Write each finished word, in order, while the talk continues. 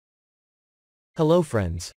Hello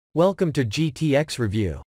friends. Welcome to GTX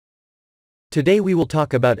review. Today we will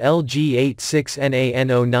talk about LG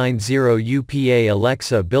 86NANO90UPA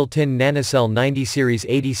Alexa built-in NanoCell 90 series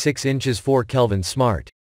 86 inches 4 Kelvin Smart.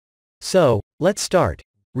 So, let's start.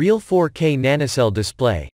 Real 4K NanoCell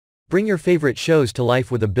display. Bring your favorite shows to life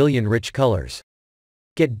with a billion rich colors.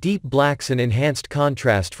 Get deep blacks and enhanced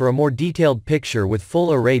contrast for a more detailed picture with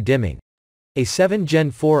full array dimming. A 7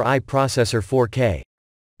 Gen 4i processor 4K.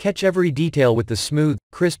 Catch every detail with the smooth,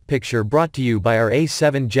 crisp picture brought to you by our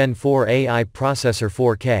A7 Gen 4 AI processor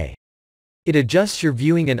 4K. It adjusts your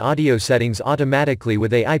viewing and audio settings automatically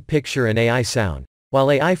with AI picture and AI sound, while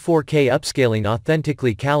AI 4K upscaling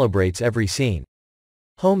authentically calibrates every scene.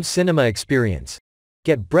 Home cinema experience.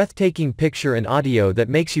 Get breathtaking picture and audio that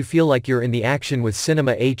makes you feel like you're in the action with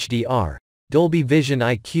Cinema HDR, Dolby Vision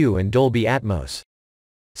IQ and Dolby Atmos.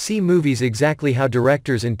 See movies exactly how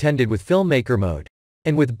directors intended with Filmmaker Mode.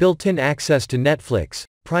 And with built-in access to Netflix,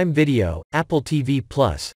 Prime Video, Apple TV+,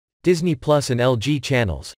 Disney Plus and LG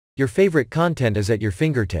channels, your favorite content is at your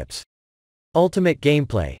fingertips. Ultimate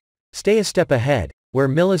gameplay. Stay a step ahead, where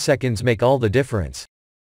milliseconds make all the difference.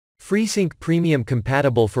 FreeSync Premium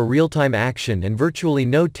compatible for real-time action and virtually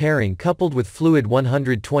no tearing coupled with fluid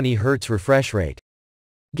 120Hz refresh rate.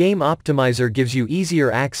 Game Optimizer gives you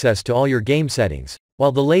easier access to all your game settings,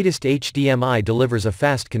 while the latest HDMI delivers a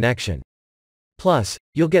fast connection. Plus,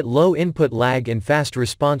 you'll get low input lag and fast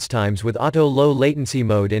response times with Auto Low Latency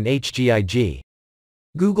Mode and HGIG.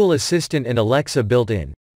 Google Assistant and Alexa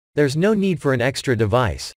built-in. There's no need for an extra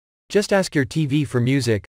device. Just ask your TV for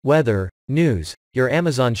music, weather, news, your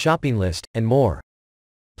Amazon shopping list, and more.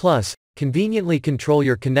 Plus, conveniently control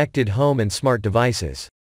your connected home and smart devices.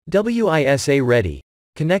 WISA ready.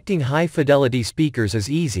 Connecting high-fidelity speakers is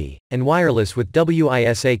easy, and wireless with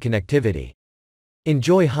WISA connectivity.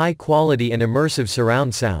 Enjoy high-quality and immersive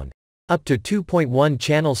surround sound. Up to 2.1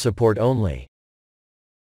 channel support only.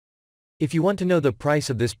 If you want to know the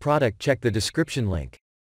price of this product, check the description link.